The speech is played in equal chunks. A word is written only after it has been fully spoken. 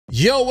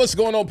Yo, what's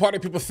going on, party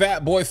people,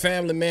 fat boy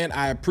family, man?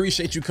 I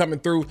appreciate you coming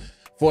through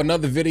for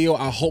another video.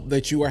 I hope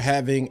that you are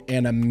having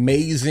an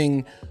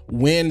amazing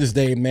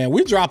Wednesday, man.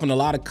 We're dropping a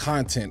lot of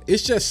content.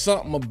 It's just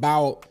something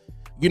about,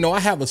 you know, I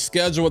have a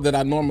schedule that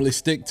I normally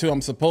stick to.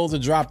 I'm supposed to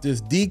drop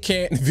this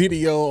decant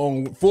video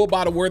on Full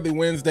Bottle Worthy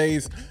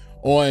Wednesdays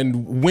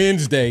on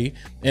Wednesday,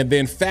 and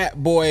then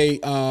Fat Boy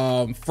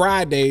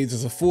Fridays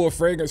is a full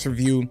fragrance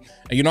review.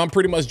 And you know, I'm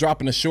pretty much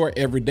dropping a short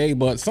every day,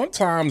 but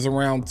sometimes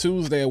around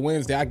Tuesday or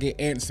Wednesday I get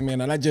antsy,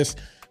 man, and I just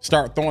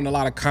start throwing a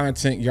lot of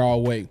content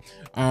y'all way.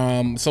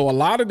 So a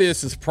lot of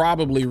this is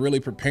probably really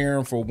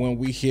preparing for when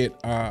we hit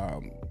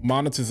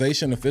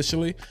monetization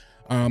officially,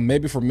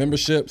 maybe for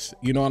memberships,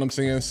 you know what I'm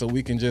saying, so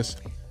we can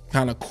just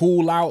kind of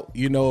cool out,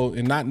 you know,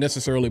 and not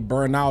necessarily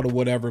burn out or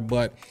whatever.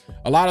 But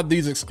a lot of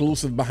these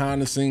exclusive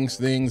behind the scenes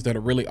things that are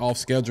really off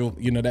schedule,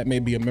 you know, that may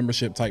be a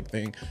membership type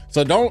thing.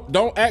 So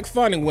don't act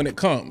funny when it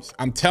comes.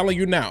 I'm telling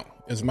you now,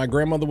 as my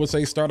grandmother would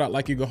say, start out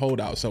like you go hold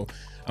out. So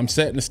I'm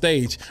setting the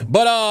stage.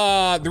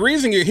 But the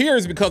reason you're here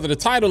is because of the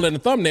title and the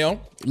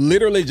thumbnail.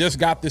 Literally just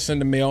got this in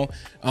the mail.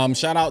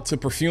 Shout out to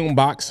Perfume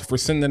Box for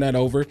sending that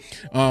over.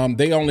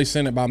 They only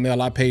sent it by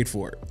mail. I paid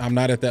for it. I'm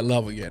not at that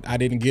level yet. I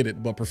didn't get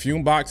it. But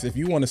Perfume Box, if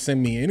you want to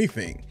send me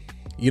anything,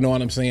 you know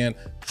what I'm saying,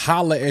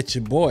 holla at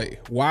your boy.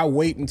 Why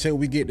wait until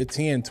we get to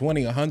 10,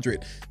 20,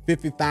 100,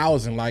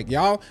 50,000? Like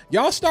y'all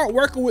start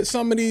working with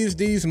some of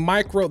these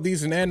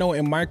nano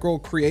and micro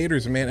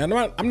creators, man. And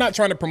I'm not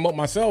trying to promote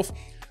myself.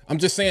 I'm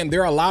just saying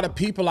there are a lot of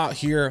people out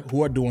here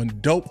who are doing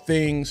dope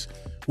things,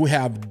 who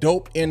have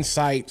dope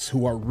insights,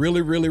 who are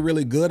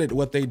really good at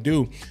what they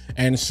do.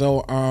 And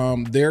so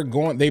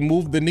they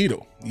move the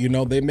needle. You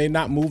know, they may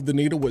not move the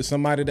needle with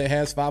somebody that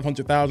has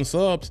 500,000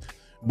 subs,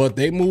 but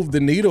they move the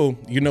needle,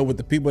 you know, with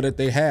the people that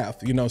they have,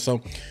 you know. So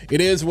it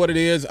is what it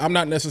is. I'm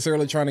not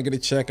necessarily trying to get a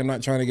check. I'm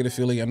not trying to get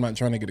affiliate. I'm not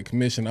trying to get a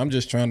commission. I'm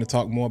just trying to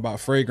talk more about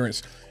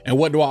fragrance. And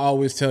what do I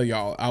always tell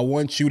y'all? I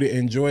want you to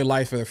enjoy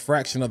life at a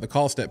fraction of the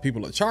cost that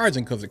people are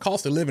charging, because the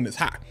cost of living is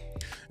high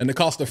and the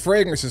cost of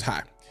fragrance is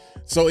high.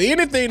 So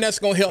anything that's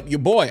going to help your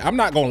boy, I'm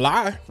not going to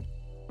lie.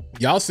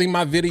 Y'all see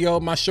my video,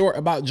 my short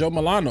about Joe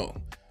Milano.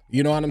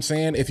 You know what I'm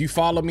saying? If you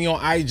follow me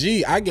on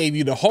IG, I gave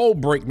you the whole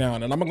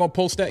breakdown, and I'm gonna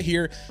post that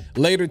here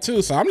later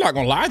too. So I'm not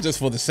gonna lie just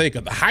for the sake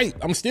of the hype.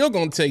 I'm still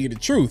gonna tell you the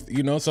truth,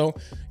 you know? So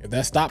if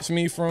that stops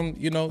me from,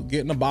 you know,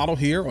 getting a bottle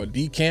here or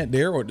decant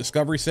there or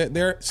discovery set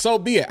there, so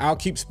be it. I'll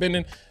keep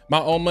spending my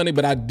own money,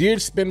 but I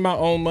did spend my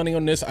own money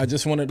on this. I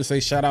just wanted to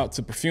say shout out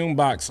to Perfume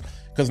Box,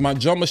 because my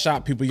Jumbo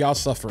Shop people, y'all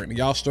suffering,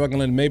 y'all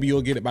struggling. Maybe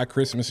you'll get it by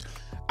Christmas.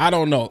 I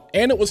don't know.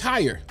 And it was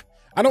higher.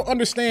 I don't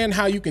understand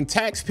how you can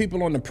tax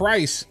people on the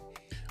price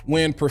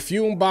when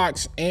Perfume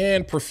Box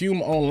and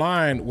Perfume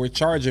Online were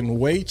charging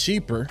way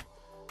cheaper,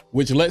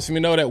 which lets me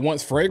know that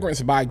once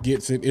Fragrance Buy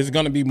gets it, it's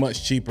going to be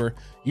much cheaper.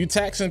 You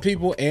taxing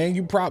people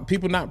and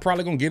people not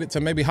probably going to get it to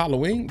maybe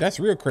Halloween. That's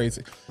real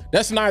crazy.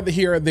 That's neither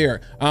here or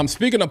there.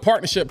 Speaking of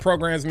partnership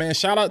programs, man,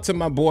 shout out to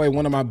my boy,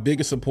 one of my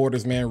biggest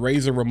supporters, man,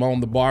 Razor Ramon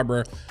the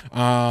Barber.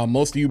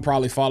 Most of you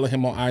probably follow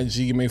him on IG.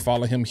 You may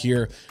follow him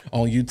here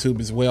on YouTube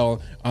as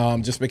well.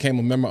 Just became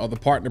a member of the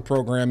partner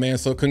program, man.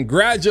 So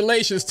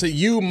congratulations to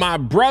you, my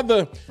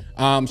brother.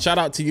 Shout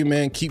out to you,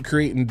 man. Keep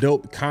creating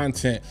dope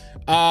content.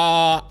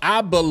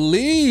 I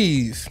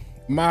believe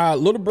my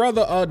little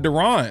brother,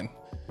 Duran,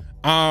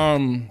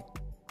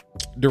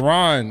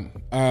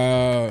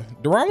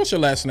 what's your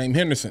last name?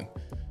 Henderson.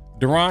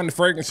 Duran the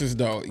Fragrances,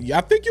 though.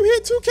 I think you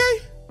hit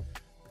 2K.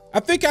 I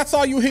think I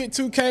saw you hit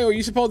 2K, or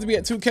you supposed to be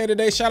at 2K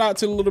today. Shout out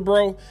to the little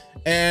bro.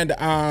 And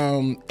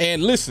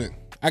listen,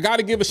 I got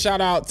to give a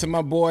shout out to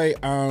my boy,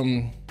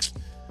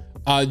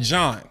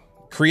 John,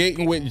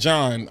 Creating with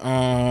John,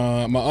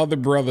 my other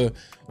brother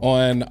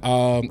on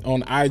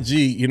IG.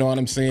 You know what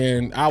I'm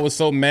saying? I was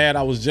so mad.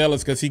 I was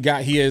jealous because he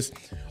got his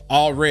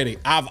already.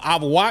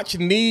 I've watched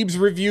Neeb's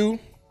review.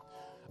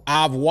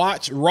 I've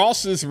watched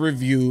Ross's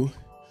review,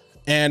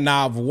 and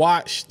I've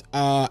watched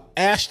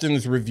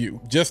Ashton's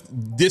review.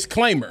 Just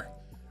disclaimer.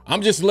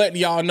 I'm just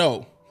letting y'all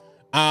know.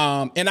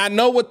 And I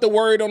know what the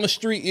word on the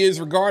street is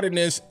regarding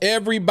this.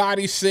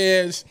 Everybody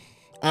says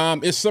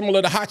it's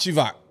similar to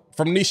Hacivat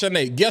from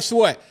Nishane. Guess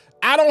what?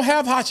 I don't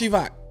have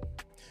Hacivat.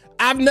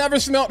 I've never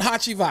smelled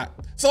Hacivat.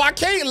 So I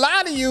can't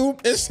lie to you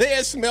and say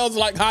it smells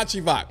like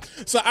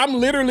Hacivat. So I'm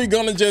literally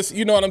gonna just,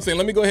 you know what I'm saying?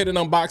 Let me go ahead and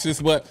unbox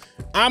this, but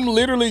I'm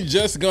literally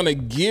just gonna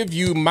give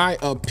you my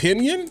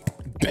opinion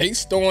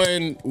based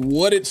on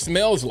what it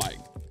smells like.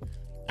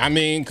 I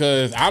mean,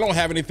 cause I don't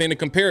have anything to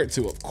compare it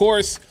to. Of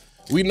course,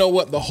 we know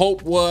what the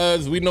hope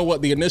was. We know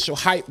what the initial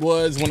hype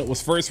was when it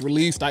was first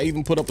released. I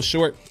even put up a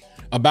short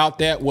about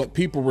that, what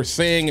people were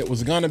saying it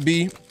was gonna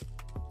be.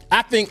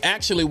 I think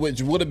actually,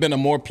 which would have been a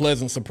more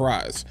pleasant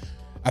surprise.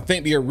 I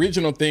think the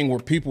original thing where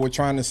people were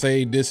trying to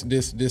say this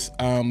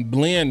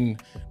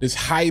blend, this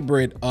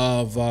hybrid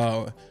of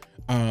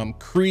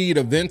Creed,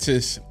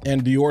 Aventus,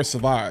 and Dior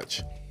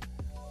Sauvage.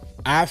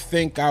 I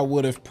think I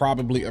would have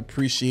probably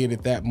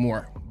appreciated that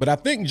more. But I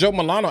think Joe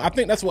Milano, I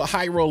think that's what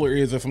High Roller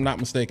is, if I'm not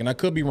mistaken. I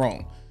could be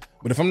wrong.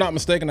 But if I'm not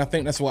mistaken, I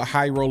think that's what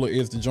High Roller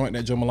is, the joint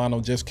that Joe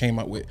Milano just came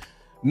up with.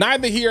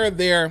 Neither here or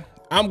there.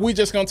 We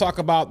just gonna talk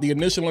about the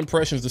initial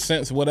impressions, the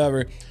scents,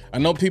 whatever. I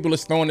know people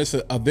is throwing this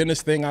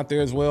Aventus thing out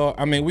there as well.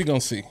 I mean, we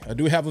gonna see. I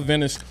do have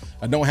Aventus.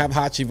 I don't have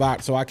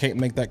Hacivat, so I can't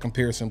make that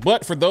comparison.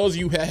 But for those of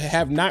you who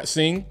have not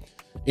seen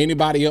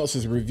anybody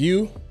else's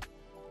review,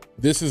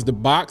 this is the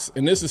box,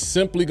 and this is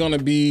simply gonna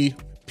be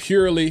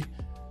purely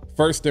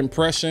first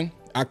impression.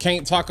 I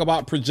can't talk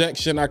about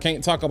projection. I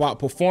can't talk about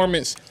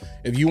performance.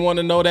 If you want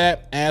to know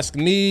that, ask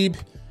Neeb,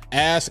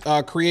 ask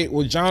Create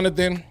with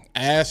Jonathan,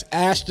 ask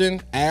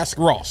Ashton, ask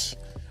Ross.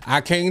 I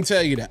can't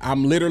tell you that.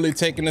 I'm literally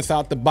taking this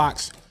out the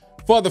box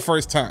for the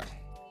first time.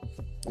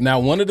 Now,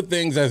 one of the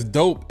things that's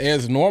dope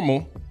as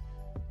normal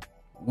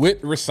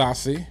with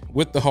Rasasi,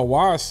 with the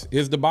Hawas,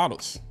 is the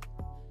bottles.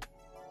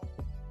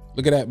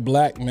 Look at that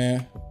black,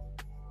 man.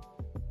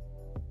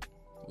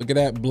 Look at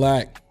that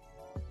black.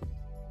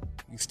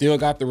 You still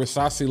got the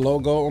Rasasi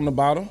logo on the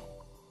bottom.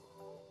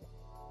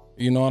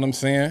 You know what I'm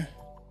saying?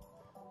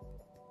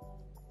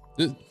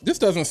 This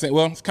doesn't say,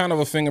 well, it's kind of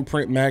a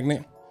fingerprint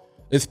magnet.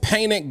 It's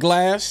painted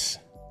glass.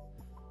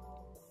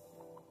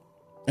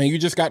 And you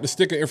just got the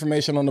sticker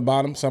information on the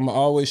bottom. So I'm gonna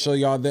always show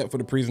y'all that for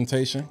the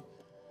presentation.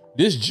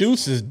 This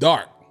juice is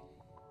dark.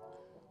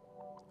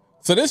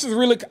 So this is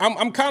really,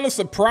 I'm kind of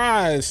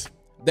surprised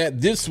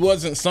that this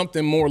wasn't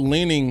something more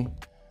leaning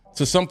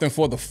to something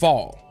for the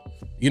fall.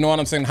 You know what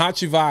I'm saying?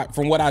 Hacivat,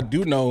 from what I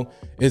do know,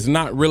 is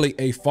not really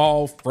a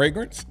fall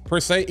fragrance per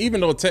se,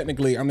 even though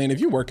technically, I mean, if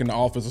you work in the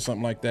office or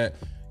something like that,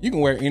 you can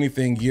wear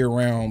anything year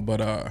round,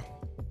 but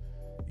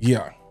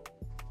yeah.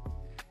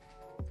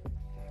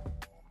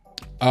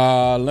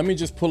 Let me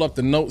just pull up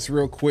the notes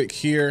real quick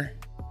here.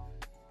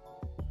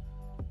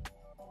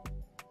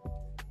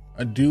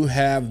 I do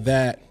have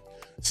that.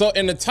 So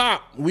in the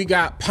top, we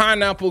got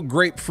pineapple,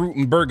 grapefruit,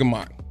 and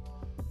bergamot.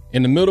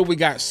 In the middle, we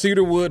got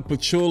cedarwood,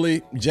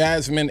 patchouli,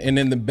 jasmine, and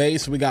in the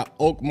base, we got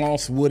oak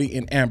moss, woody,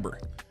 and amber.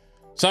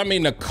 So, I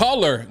mean, the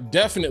color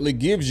definitely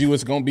gives you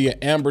it's gonna be an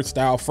amber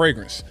style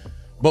fragrance,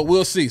 but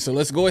we'll see. So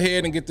let's go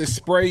ahead and get this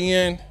spray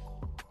in.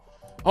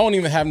 I don't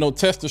even have no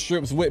tester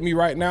strips with me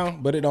right now,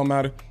 but it don't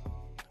matter.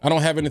 I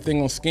don't have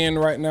anything on skin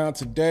right now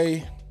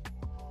today.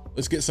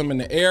 Let's get some in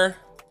the air.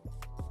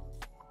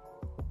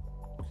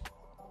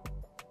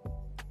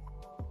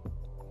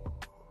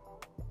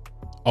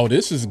 Oh,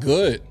 this is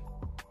good.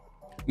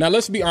 Now,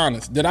 let's be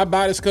honest. Did I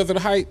buy this because of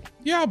the hype?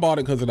 Yeah, I bought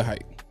it because of the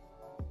hype.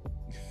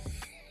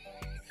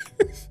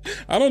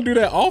 I don't do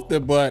that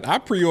often, but I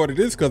pre-ordered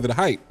this because of the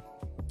hype.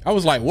 I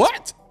was like,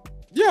 what?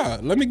 Yeah,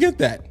 let me get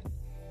that.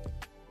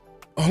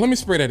 Oh, let me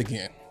spray that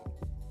again.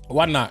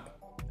 Why not?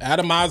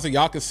 Atomizer,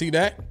 y'all can see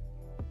that.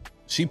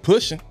 She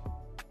pushing.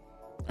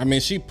 I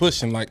mean, she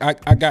pushing like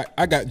I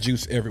got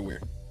juice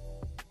everywhere.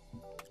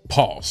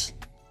 Pause.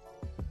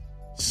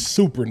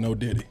 Super no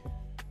diddy.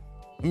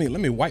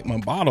 Let me wipe my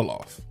bottle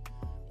off.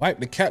 Wipe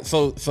the cat.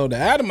 So the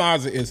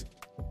atomizer is,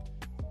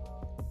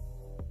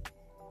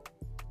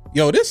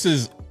 yo, this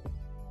is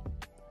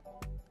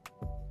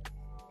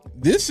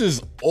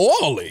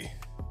oily.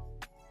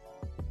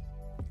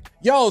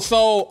 Yo,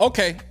 so,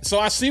 okay. So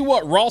I see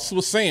what Ross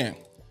was saying.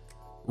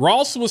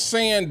 Ross was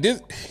saying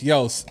this,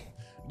 yo,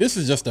 this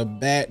is just a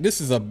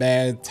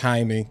bad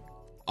timing.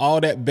 All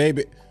that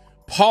baby,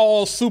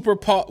 Paul, super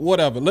Paul,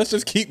 whatever. Let's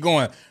just keep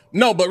going.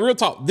 No, but real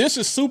talk, this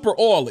is super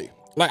oily.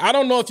 Like, I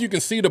don't know if you can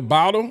see the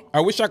bottom.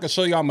 I wish I could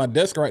show y'all my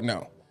desk right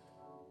now.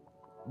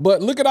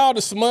 But look at all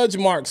the smudge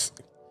marks.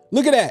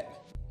 Look at that.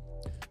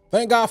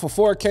 Thank God for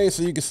 4K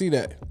so you can see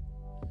that.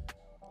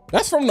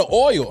 That's from the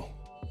oil.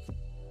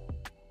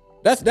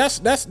 That's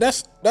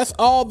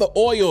all the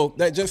oil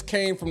that just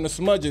came from the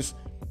smudges.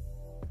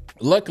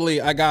 Luckily,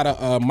 I got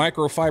a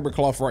microfiber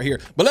cloth right here.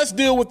 But let's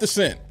deal with the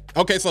scent.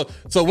 Okay, so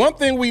one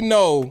thing we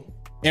know,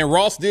 and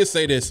Ross did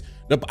say this,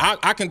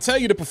 I can tell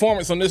you the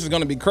performance on this is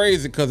gonna be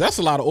crazy because that's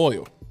a lot of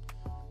oil.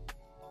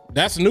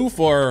 That's new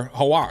for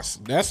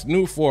Hawas. That's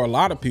new for a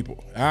lot of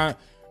people. That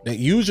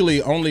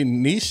usually only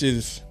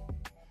niches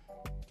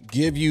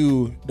give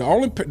you, the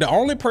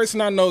only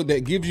person I know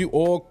that gives you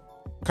oil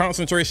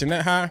concentration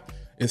that high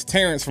is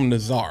Terrence from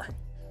NAZAR.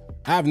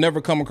 I've never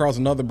come across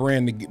another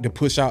brand to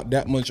push out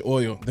that much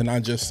oil than I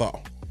just saw.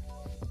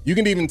 You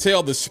can even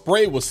tell the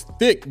spray was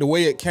thick the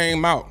way it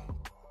came out.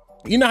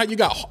 You know how you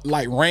got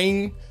like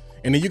rain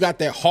and then you got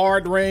that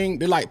hard rain?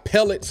 They're like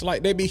pellets,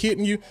 like they be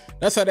hitting you.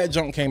 That's how that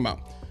junk came out.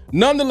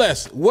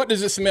 Nonetheless, what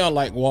does it smell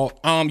like, Walt?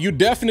 You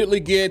definitely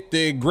get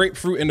the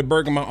grapefruit and the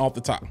bergamot off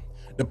the top.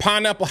 The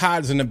pineapple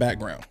hides in the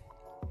background.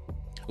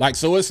 Like,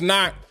 so it's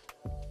not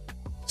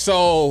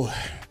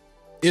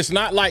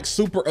like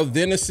super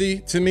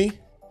Aventus-y to me.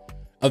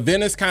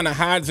 Aventus kind of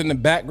hides in the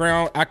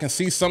background. I can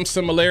see some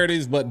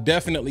similarities, but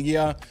definitely,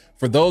 yeah.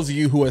 For those of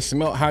you who have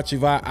smelled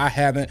Hacivat, I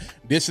haven't.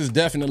 This is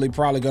definitely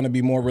probably going to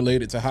be more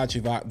related to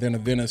Hacivat than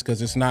Aventus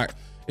because it's not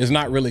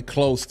really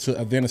close to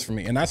Aventus for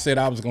me. And I said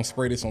I was going to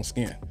spray this on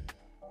skin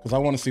because I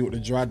want to see what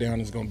the dry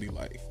down is going to be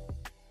like.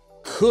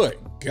 Good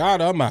God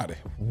Almighty.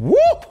 Woo!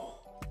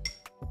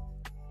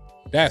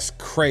 That's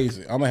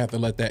crazy. I'm going to have to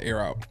let that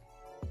air out.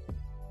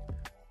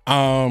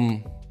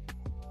 But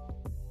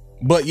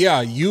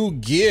yeah, you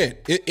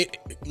get it.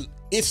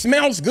 It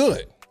smells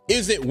good.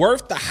 Is it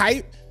worth the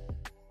hype?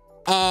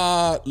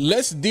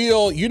 Let's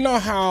deal. You know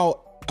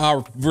how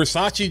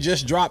Versace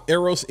just dropped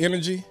Eros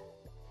Energy,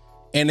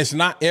 and it's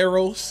not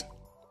Eros.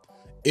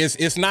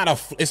 It's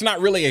not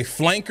really a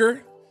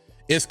flanker.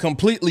 It's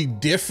completely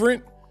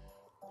different.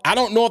 I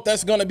don't know if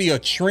that's going to be a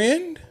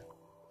trend,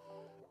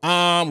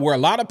 where a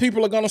lot of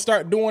people are going to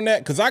start doing that,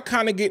 because I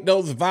kind of get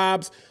those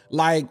vibes.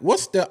 Like,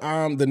 what's the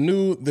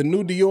new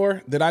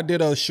Dior that I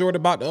did a short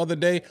about the other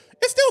day?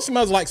 It still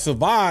smells like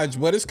Sauvage,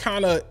 but it's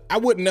kind of, I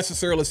wouldn't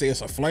necessarily say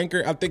it's a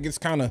flanker. I think it's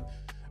kind of,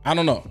 I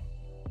don't know.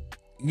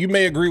 You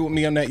may agree with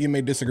me on that. You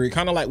may disagree.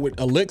 Kind of like with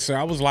Elixir,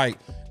 I was like,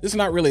 this is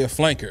not really a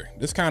flanker.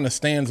 This kind of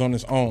stands on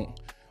its own.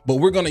 But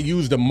we're going to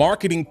use the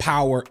marketing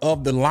power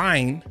of the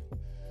line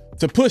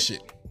to push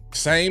it.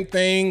 Same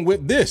thing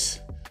with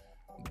this.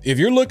 If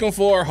you're looking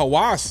for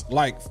Hawas,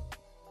 like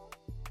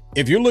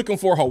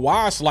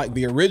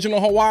the original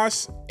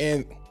Hawas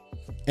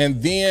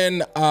and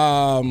then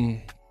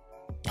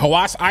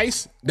Hawas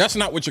Ice, that's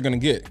not what you're going to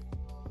get.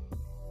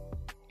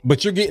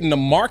 But you're getting the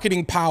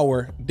marketing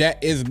power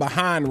that is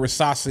behind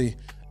Rasasi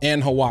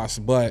and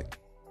Hawas. But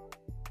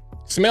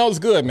smells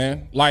good,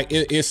 man. Like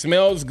it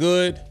smells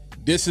good.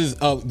 This is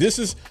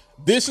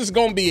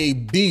gonna be a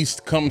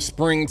beast come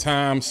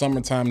springtime,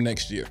 summertime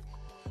next year.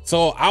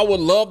 So I would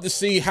love to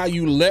see how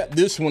you let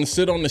this one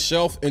sit on the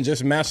shelf and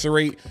just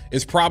macerate.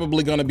 It's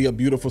probably gonna be a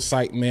beautiful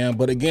sight, man.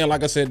 But again,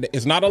 like I said,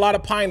 it's not a lot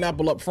of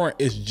pineapple up front.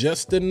 It's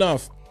just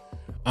enough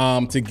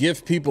to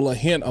give people a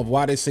hint of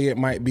why they say it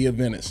might be a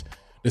Venice.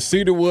 The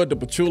cedarwood, the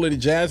patchouli, the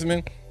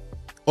jasmine,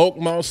 oak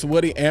moss,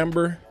 woody,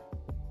 amber.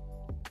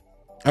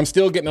 I'm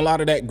still getting a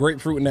lot of that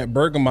grapefruit and that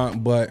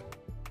bergamot, but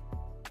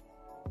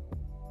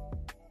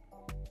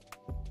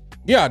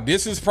yeah,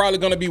 this is probably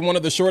going to be one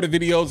of the shorter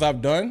videos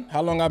I've done.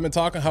 How long I've been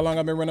talking, how long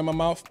I've been running my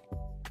mouth.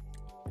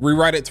 We're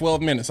right at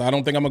 12 minutes. I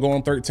don't think I'm gonna go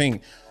on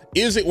 13.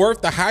 Is it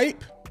worth the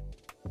hype?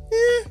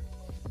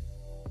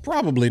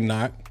 Probably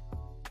not.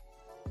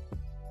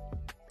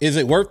 Is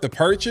it worth the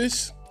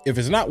purchase? If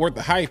it's not worth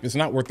the hype, it's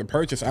not worth the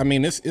purchase. I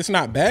mean, it's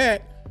not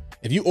bad.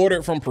 If you order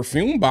it from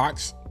Perfume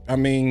Box, I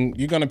mean,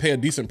 you're gonna pay a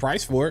decent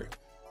price for it.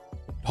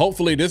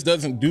 Hopefully this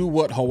doesn't do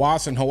what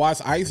Hawas and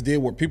Hawas Ice did,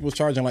 where people was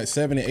charging like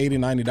 $70, $80,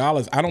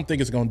 $90. I don't think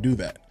it's gonna do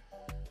that.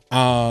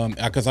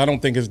 Because I don't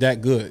think it's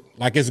that good.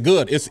 Like, it's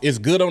good. It's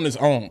good on its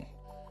own.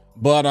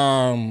 But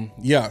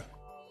yeah.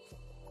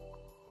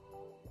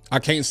 I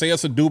can't say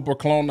it's a dupe or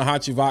clone to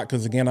Hacivat,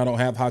 because again, I don't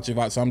have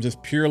Hacivat. So I'm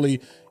just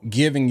purely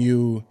giving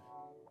you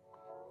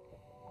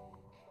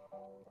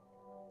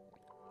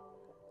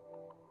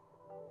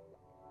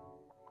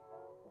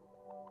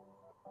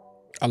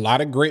a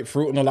lot of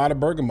grapefruit and a lot of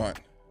bergamot.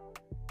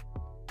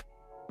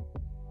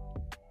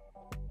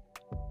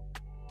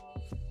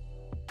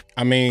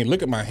 I mean,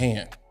 look at my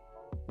hand.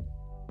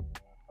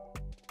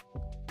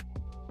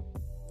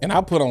 And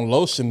I put on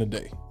lotion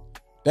today.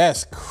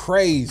 That's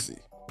crazy.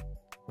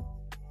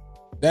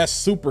 That's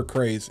super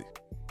crazy.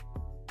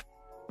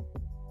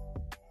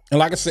 And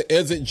like I said,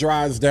 as it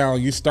dries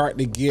down, you start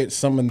to get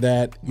some of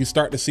that. You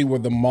start to see where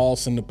the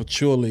moss and the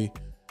patchouli,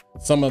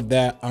 some of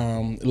that,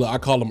 I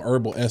call them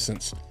herbal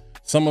essence.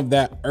 Some of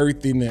that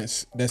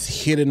earthiness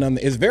that's hidden under,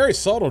 it's very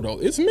subtle though.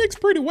 It's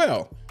mixed pretty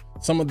well.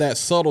 Some of that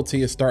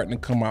subtlety is starting to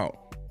come out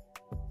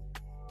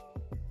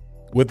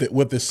with it,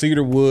 with the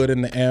cedar wood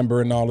and the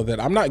amber and all of that.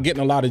 I'm not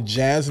getting a lot of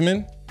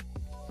jasmine,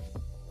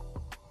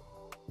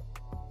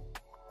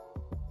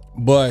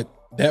 but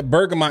that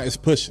bergamot is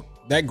pushing.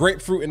 That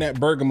grapefruit and that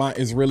bergamot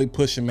is really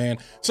pushing, man.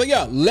 So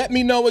yeah, let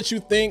me know what you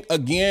think.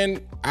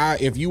 Again,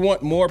 if you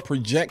want more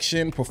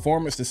projection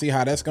performance to see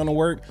how that's gonna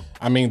work,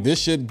 I mean, this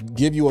should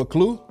give you a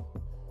clue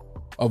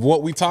of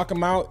what we talking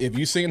about, if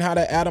you seen how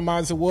that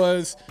atomizer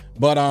was.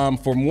 But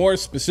for more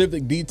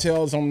specific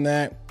details on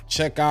that,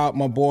 check out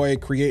my boy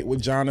Create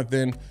with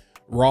Jonathan,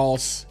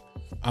 Ross,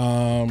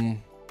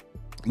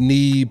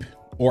 Neeb,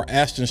 or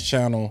Ashton's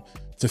channel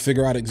to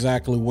figure out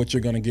exactly what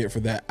you're gonna get for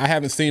that. I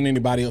haven't seen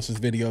anybody else's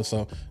video,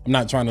 so I'm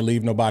not trying to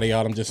leave nobody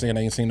out. I'm just saying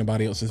I ain't seen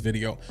nobody else's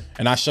video,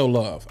 and I show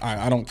love.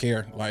 I don't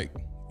care. Like,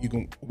 you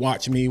can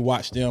watch me,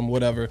 watch them,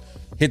 whatever.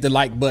 Hit the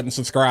like button,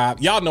 subscribe.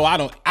 Y'all know I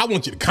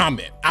want you to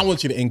comment. I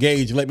want you to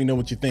engage. Let me know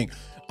what you think.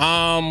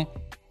 But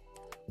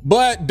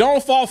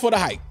don't fall for the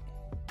hype.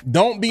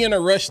 Don't be in a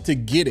rush to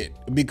get it,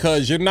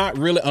 because you're not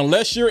really,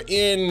 unless you're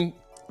in,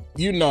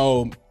 you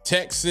know,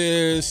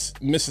 Texas,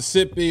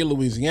 Mississippi,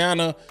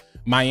 Louisiana,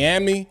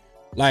 Miami,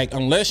 like,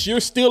 unless you're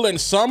still in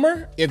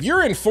summer, if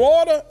you're in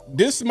Florida,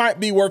 this might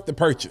be worth the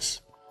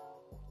purchase,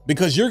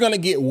 because you're gonna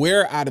get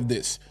wear out of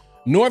this.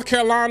 North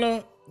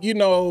Carolina, you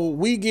know,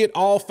 we get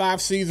all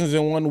 5 seasons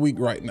in 1 week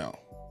right now.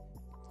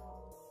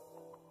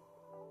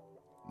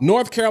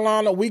 North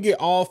Carolina, we get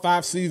all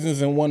 5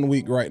 seasons in 1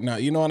 week right now.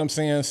 You know what I'm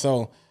saying?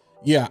 So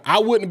yeah, I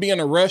wouldn't be in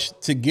a rush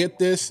to get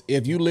this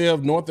if you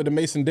live north of the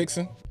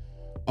Mason-Dixon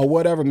or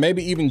whatever,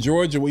 maybe even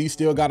Georgia, where you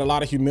still got a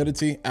lot of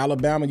humidity.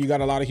 Alabama, you got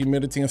a lot of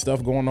humidity and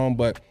stuff going on.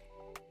 But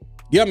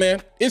yeah,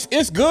 man,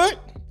 it's good.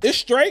 It's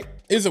straight.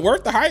 Is it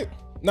worth the hype?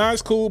 Nah,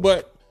 it's cool,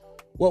 but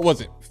what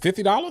was it?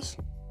 $50?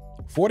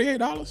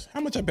 $48?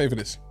 How much I pay for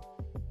this?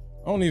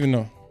 I don't even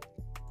know.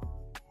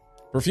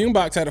 Perfume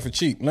Box had it for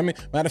cheap. Matter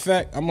of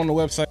fact, I'm on the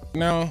website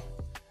now.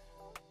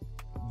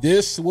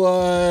 This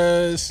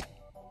was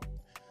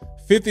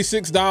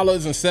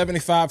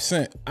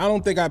 $56.75. I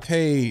don't think I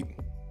paid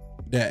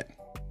that.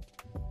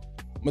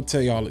 I'm gonna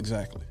tell y'all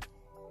exactly.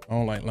 I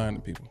don't like lying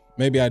to people.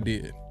 Maybe I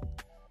did. It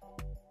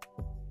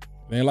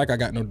ain't like I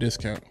got no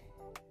discount.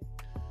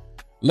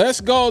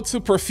 Let's go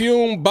to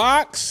Perfume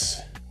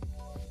Box.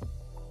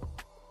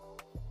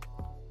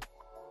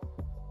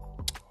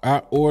 I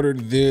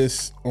ordered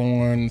this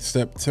on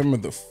September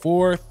the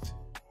 4th.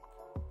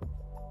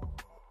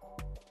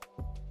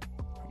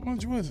 How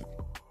much was it?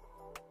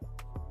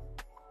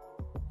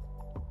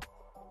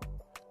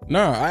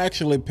 No, I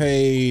actually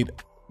paid,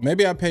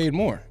 maybe I paid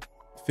more,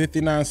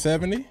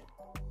 $59.70.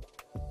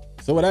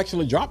 So it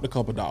actually dropped a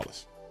couple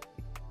dollars.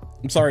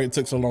 I'm sorry it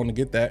took so long to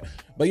get that,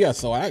 but yeah,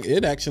 so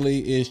it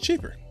actually is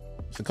cheaper.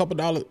 It's a couple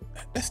dollars.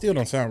 That still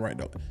don't sound right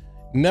though.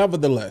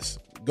 Nevertheless,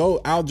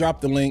 I'll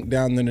drop the link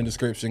down in the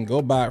description.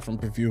 Go buy it from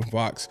Perfume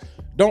Box.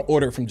 Don't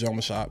order it from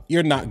Joma Shop.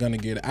 You're not gonna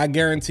get it. I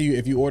guarantee you,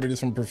 if you order this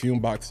from Perfume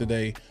Box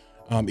today,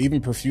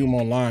 even Perfume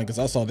Online, because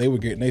I saw they were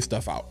getting their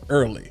stuff out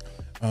early.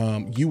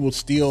 You will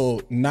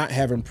still, not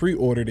having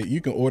pre-ordered it,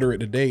 you can order it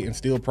today and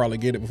still probably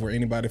get it before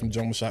anybody from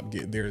Joma Shop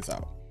get theirs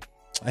out.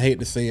 I hate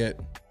to say it,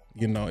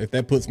 you know, if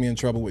that puts me in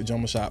trouble with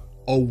Joma Shop,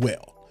 oh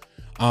well.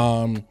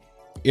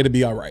 It'll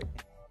be all right.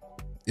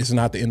 It's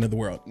not the end of the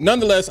world.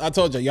 Nonetheless, I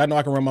told y'all know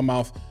I can run my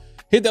mouth.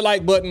 Hit the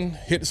like button,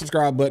 hit the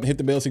subscribe button, hit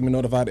the bell so you can be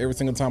notified every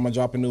single time I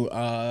drop a new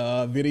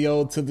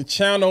video to the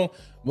channel.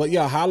 But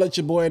yeah, holla at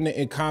your boy in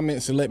the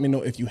comments and let me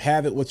know if you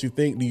have it, what you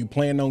think. Do you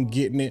plan on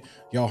getting it?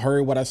 Y'all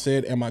heard what I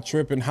said. Am I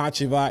tripping?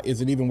 Hacivat,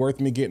 is it even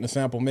worth me getting a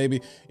sample?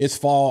 Maybe. It's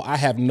fall. I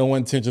have no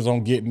intentions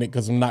on getting it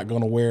because I'm not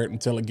going to wear it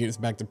until it gets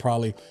back to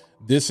probably,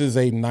 this is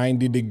a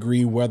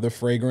 90-degree weather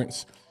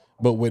fragrance.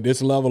 But with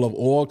this level of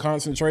oil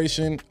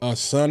concentration, a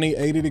sunny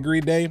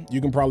 80-degree day,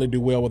 you can probably do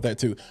well with that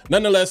too.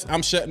 Nonetheless,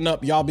 I'm shutting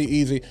up. Y'all be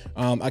easy.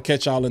 I'll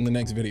catch y'all in the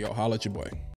next video. Holla at your boy.